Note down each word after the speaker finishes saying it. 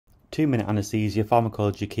2-minute anaesthesia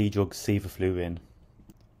pharmacology key drug sevoflurane.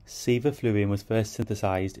 Sevoflurane was first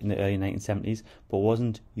synthesized in the early 1970s but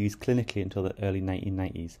wasn't used clinically until the early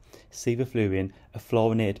 1990s. Sevoflurane, a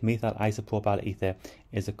fluorinated methyl isopropyl ether,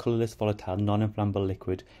 is a colourless, volatile, non-inflammable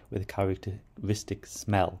liquid with a characteristic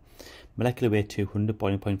smell. Molecular weight 200,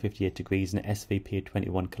 boiling point 58 degrees, and SVP of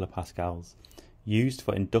 21 kilopascals. Used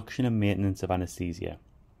for induction and maintenance of anaesthesia.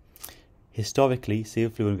 Historically,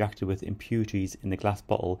 sevoflurane reacted with impurities in the glass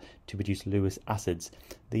bottle to produce Lewis acids.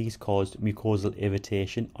 These caused mucosal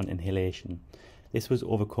irritation on inhalation. This was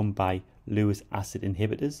overcome by Lewis acid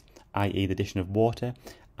inhibitors, i.e. the addition of water,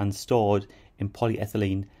 and stored in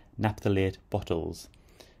polyethylene naphthalate bottles.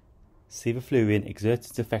 Sevoflurane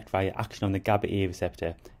exerts its effect via action on the GABA-A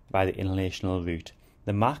receptor via the inhalational route.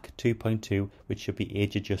 The MAC 2.2, which should be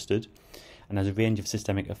age adjusted, and has a range of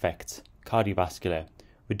systemic effects. Cardiovascular.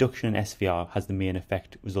 Reduction in SVR has the main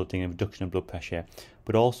effect, resulting in reduction in blood pressure,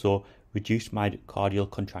 but also reduced myocardial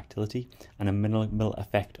contractility and a minimal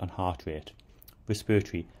effect on heart rate.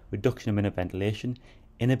 Respiratory. Reduction in minute ventilation,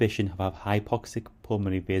 inhibition of hypoxic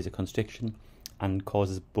pulmonary vasoconstriction, and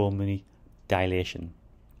causes pulmonary dilation.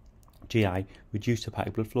 GI. Reduced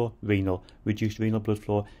hepatic blood flow. Renal. Reduced renal blood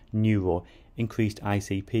flow. Neuro. Increased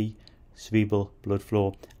ICP, cerebral blood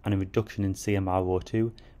flow, and a reduction in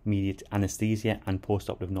CMRO2, mediate anaesthesia and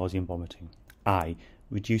post-operative nausea and vomiting. I.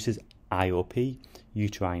 Reduces IOP,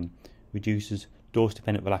 uterine, reduces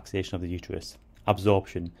dose-dependent relaxation of the uterus.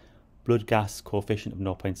 Absorption, blood gas coefficient of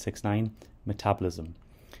 0.69, metabolism.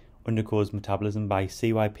 Undergoes metabolism by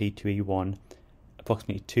CYP2E1,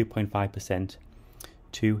 approximately 2.5%,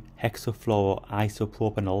 to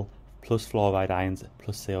hexafluoroisopropanol plus fluoride ions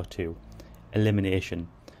plus CO2. Elimination,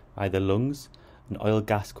 by the lungs, an oil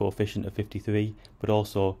gas coefficient of 53, but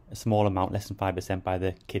also a small amount, less than 5%, by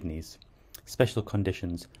the kidneys. Special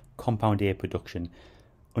conditions. Compound A production.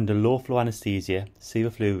 Under low flow anaesthesia,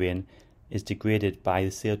 sevoflurane is degraded by the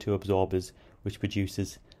CO2 absorbers, which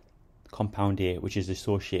produces compound A, which is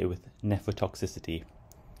associated with nephrotoxicity.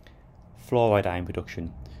 Fluoride ion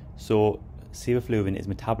production. So sevoflurane is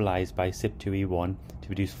metabolized by CYP2E1 to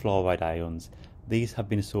produce fluoride ions. These have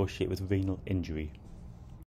been associated with renal injury.